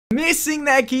missing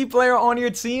that key player on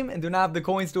your team and do not have the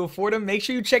coins to afford them, make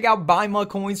sure you check out Buy My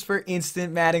Coins for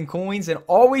instant Madden coins and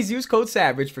always use code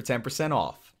SAVAGE for 10%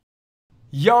 off.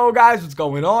 Yo guys, what's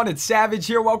going on? It's Savage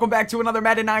here. Welcome back to another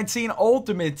Madden 19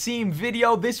 Ultimate Team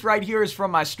video. This right here is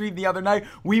from my stream the other night.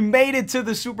 We made it to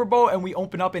the Super Bowl and we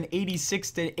opened up an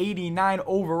 86 to 89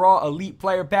 overall elite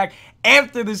player pack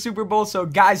after the Super Bowl. So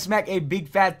guys, smack a big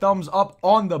fat thumbs up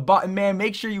on the button, man.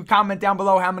 Make sure you comment down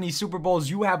below how many Super Bowls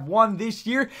you have won this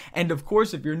year. And of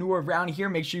course, if you're new around here,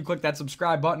 make sure you click that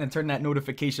subscribe button and turn that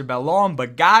notification bell on.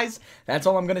 But guys, that's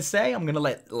all I'm going to say. I'm going to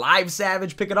let Live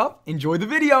Savage pick it up. Enjoy the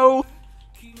video.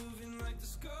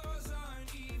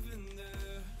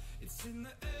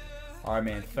 Alright,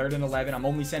 man. 3rd and 11. I'm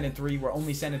only sending 3. We're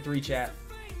only sending 3, chat.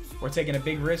 We're taking a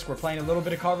big risk. We're playing a little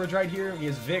bit of coverage right here. He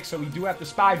has Vic, so we do have to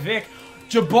spy Vic.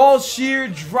 Jabal Shear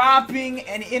dropping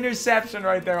an interception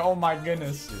right there. Oh, my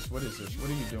goodness. What is this? What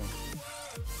are you doing?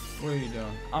 What are you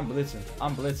doing? I'm blitzing.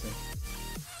 I'm blitzing.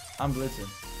 I'm blitzing.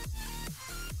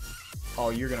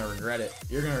 Oh, you're going to regret it.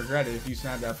 You're going to regret it if you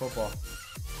snap that football.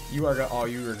 You are going to... Oh,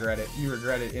 you regret it. You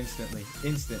regret it instantly.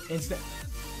 Instant.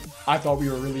 I thought we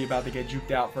were really about to get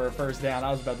juked out for a first down. I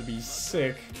was about to be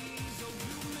sick.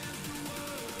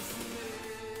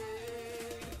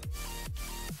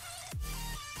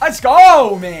 Let's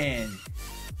go, man.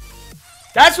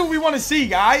 That's what we want to see,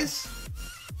 guys.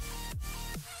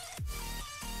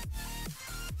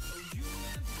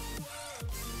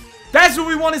 That's what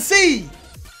we want to see.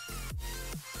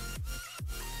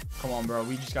 Come on, bro.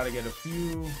 We just got to get a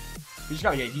few. We just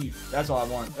got to get heat. That's all I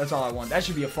want. That's all I want. That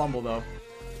should be a fumble, though.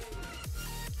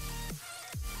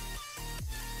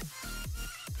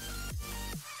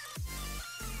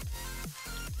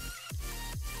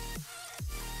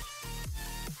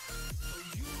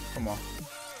 Come on.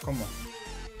 Come on.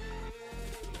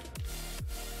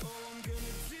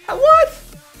 What?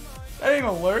 That ain't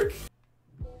gonna work.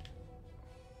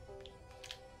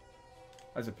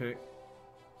 That's a pick.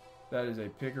 That is a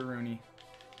pickaroonie.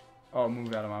 Oh,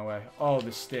 move out of my way. Oh,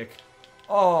 the stick.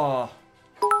 Oh.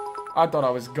 I thought I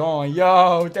was gone.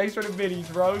 Yo, thanks for the biddies,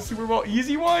 bro. Super Bowl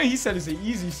easy one? He said it's an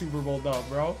easy Super Bowl dub,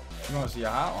 bro. You wanna see a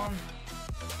hot one?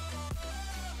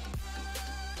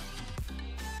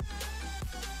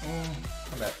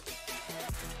 Come back.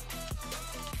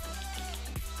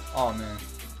 Oh, man.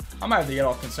 I might have to get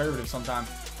all conservative sometime.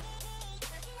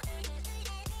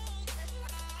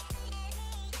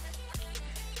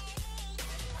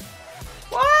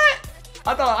 What?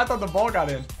 I thought the ball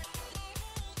got in.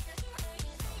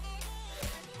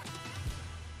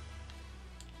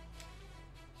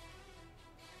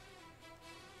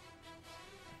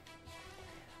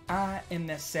 I am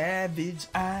that savage.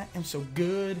 I am so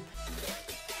good.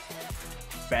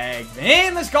 Bag,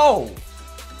 man, let's go.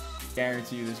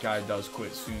 Guarantee you this guy does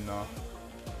quit soon, though.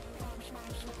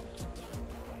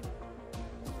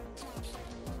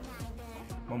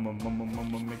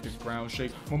 Make the ground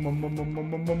shake.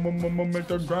 Make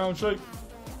the ground shake.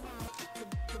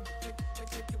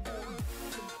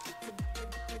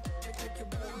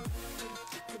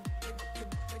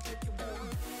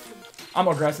 I'm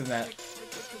aggressive in that.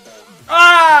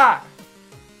 Ah!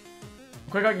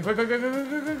 Quick.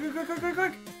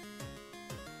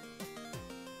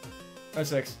 That's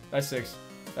 6. That's 6.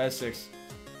 That's 6.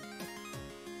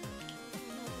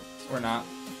 Or not.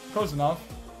 Close enough.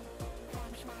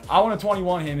 I want to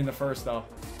 21 him in the first, though.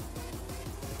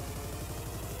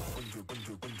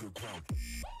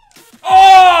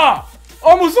 Oh!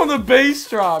 Almost on the base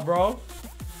drop, bro.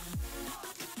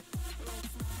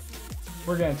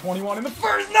 We're getting 21 in the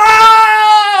first.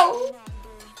 No!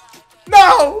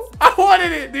 No! I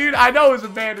wanted it, dude. I know it was a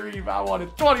bad read, but I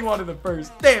wanted 21 in the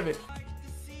first. Damn it.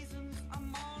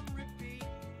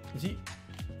 Is he?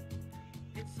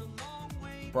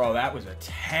 Bro, that was a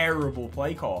terrible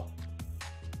play call.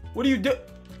 What do you do?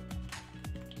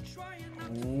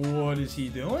 What is he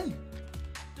doing?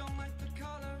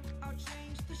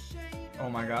 Oh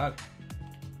my God.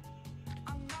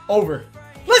 Over.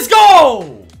 Let's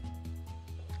go!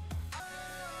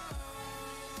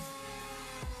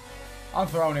 I'm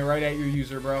throwing it right at your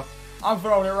user, bro. I'm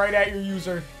throwing it right at your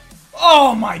user.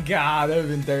 Oh my God, that would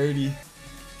have been dirty.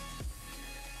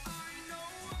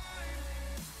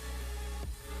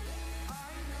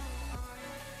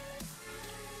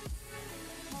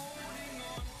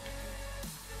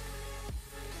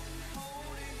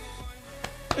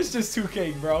 It's just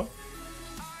 2K, bro.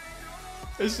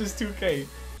 It's just 2K.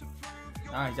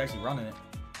 Nah, he's actually running it.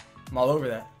 I'm all over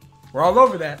that. We're all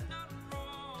over that.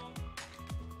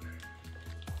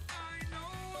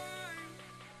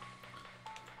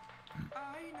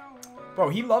 Bro,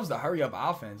 he loves the hurry up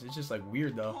offense. It's just like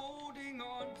weird though.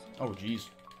 Oh jeez.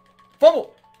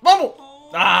 Fumble! Fumble!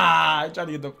 Ah, I tried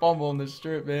to get the fumble on the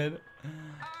strip, man.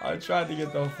 I tried to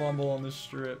get the fumble on the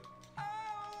strip.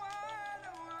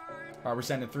 Alright, we're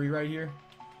sending 3 right here.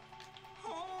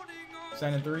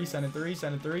 Sending 3, sending 3,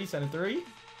 sending 3, sending 3.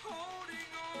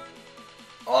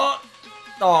 Oh!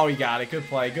 Oh, he got it. Good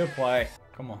play, good play.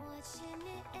 Come on.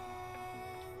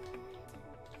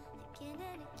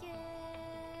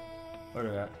 Look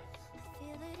at that.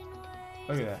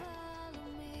 Look at that.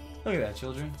 Look at that,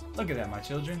 children. Look at that, my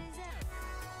children.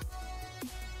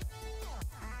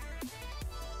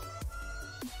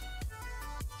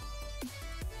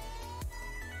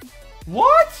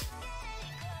 What?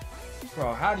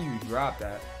 Bro, how do you drop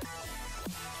that?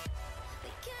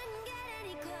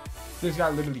 This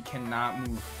guy literally cannot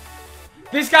move.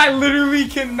 This guy literally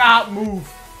cannot move.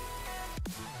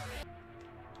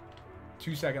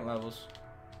 2-second levels.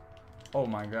 Oh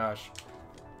my gosh.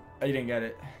 He didn't get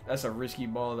it. That's a risky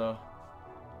ball though.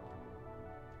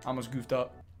 Almost goofed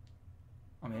up.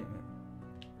 I'm hitting it.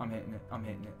 I'm hitting it. I'm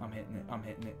hitting it. I'm hitting it. I'm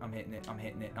hitting it. I'm hitting it. I'm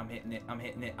hitting it. I'm hitting it. I'm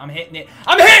hitting it. I'm hitting it.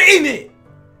 I'm hitting it.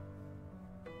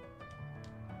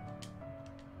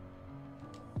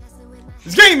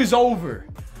 This game is over.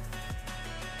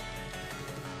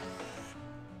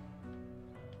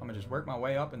 I'm gonna just work my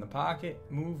way up in the pocket.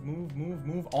 Move, move, move,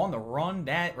 move. On the run.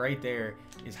 That right there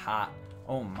is hot.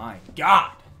 Oh my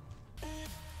God.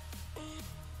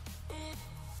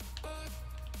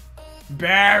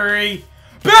 Barry!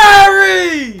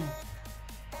 Barry!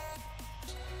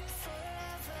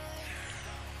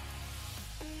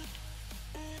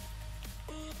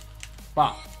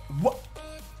 Wow. What?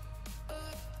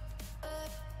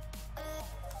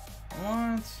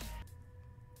 What?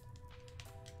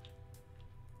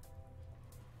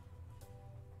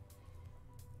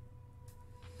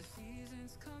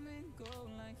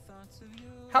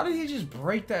 How did he just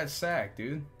break that sack,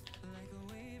 dude?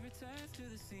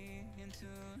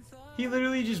 He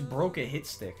literally just broke a hit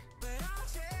stick.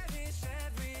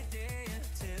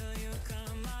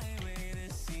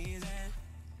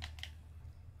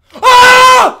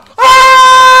 Ah!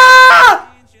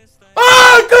 Ah!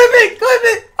 Ah! Clip it! Clip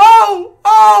it! Oh!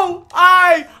 Oh!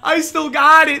 I still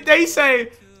got it. They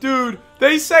say, dude,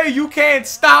 they say you can't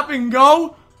stop and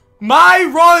go. My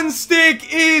run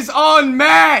stick is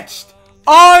unmatched.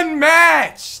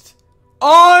 Unmatched.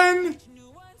 Unmatched.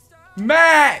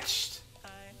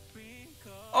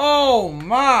 Oh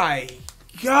my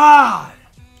God.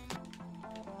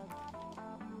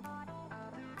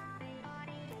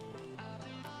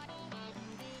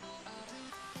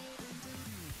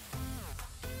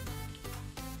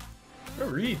 Good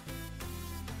read.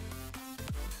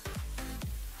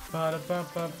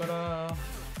 Ba-da-ba-ba-ba-da.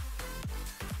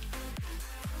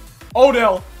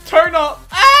 Odell, turn up.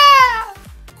 Ah!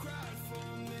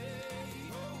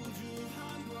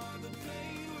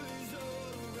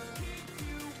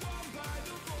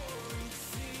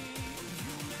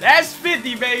 That's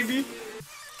 50, baby.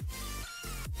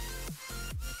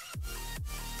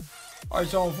 Alright,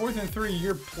 so on 4th and 3,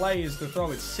 your play is to throw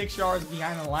it 6 yards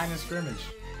behind the line of scrimmage.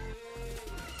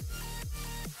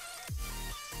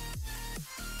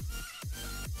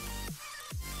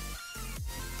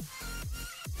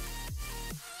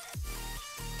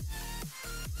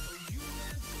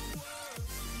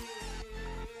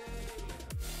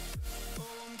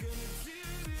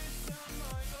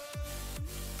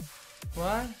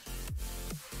 What?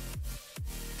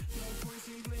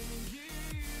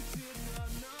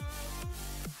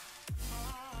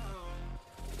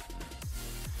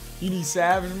 You need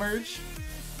Savage merch?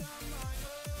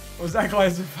 Was that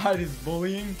classified as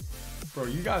bullying? Bro,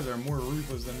 you guys are more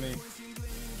ruthless than me.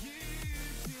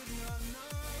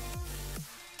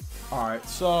 Alright,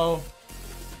 so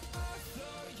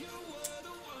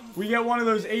we get one of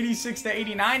those 86 to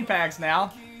 89 packs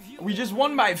now. We just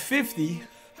won by 50.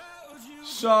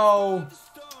 So,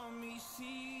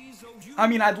 I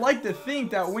mean, I'd like to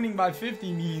think that winning by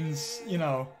 50 means, you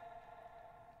know,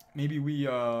 maybe we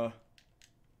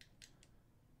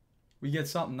get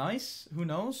something nice. Who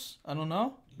knows? I don't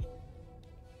know.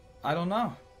 I don't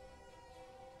know.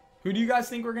 Who do you guys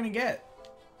think we're going to get?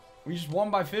 We just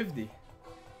won by 50.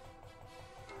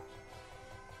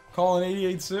 Calling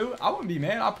 88 Sue? I wouldn't be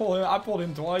mad. I pulled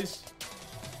him twice.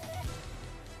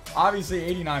 Obviously,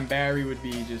 89 Barry would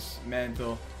be just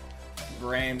mental.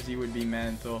 Ramsey would be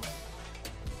mental.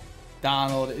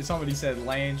 Donald. Somebody said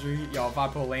Landry. Yo, if I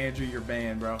pull Landry, you're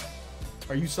banned, bro.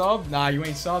 Are you subbed? Nah, you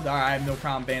ain't subbed. Alright, I have no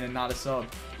problem banning not a sub.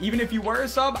 Even if you were a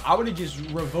sub, I would have just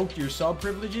revoked your sub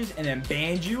privileges and then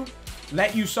banned you.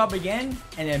 Let you sub again,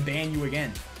 and then ban you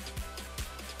again.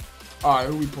 Alright,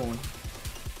 who we pulling?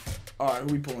 Alright,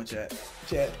 who we pulling, chat?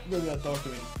 Chat, really gotta talk to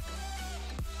me.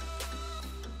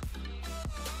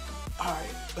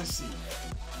 Alright, let's see.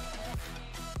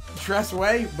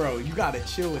 Tressway, bro, you gotta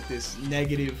chill with this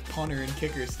negative punter and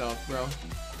kicker stuff, bro.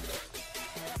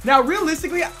 Now,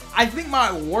 realistically, I think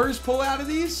my worst pull out of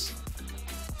these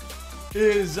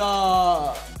is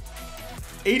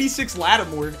 86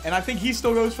 Lattimore, and I think he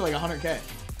still goes for like 100K.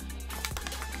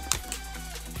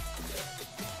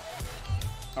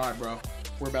 All right, bro,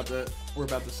 we're about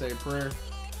to say a prayer.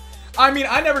 I mean,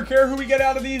 I never care who we get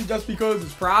out of these just because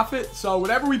it's profit. So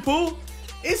whatever we pull,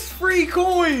 it's free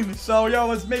coin. So yo,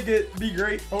 let's make it be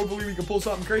great. Hopefully we can pull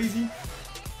something crazy.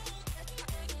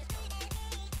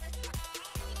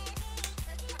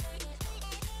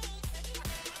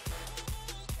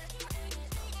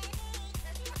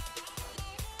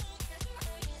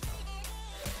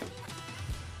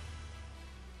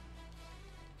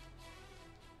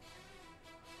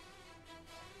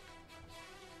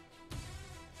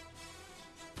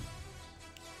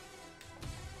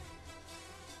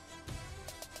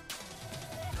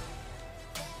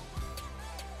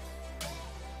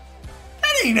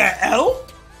 Ain't that L?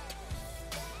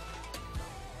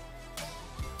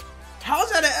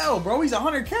 How's that an L, bro? He's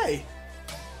 100K.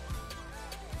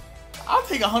 I'll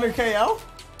take 100K L.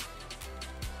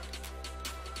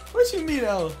 What you mean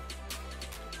L?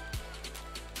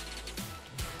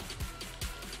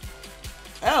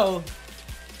 L?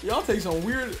 Y'all take some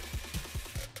weird.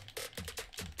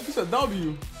 It's a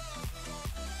W.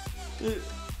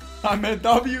 I meant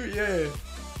W, yeah.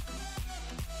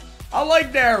 I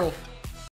like Daryl.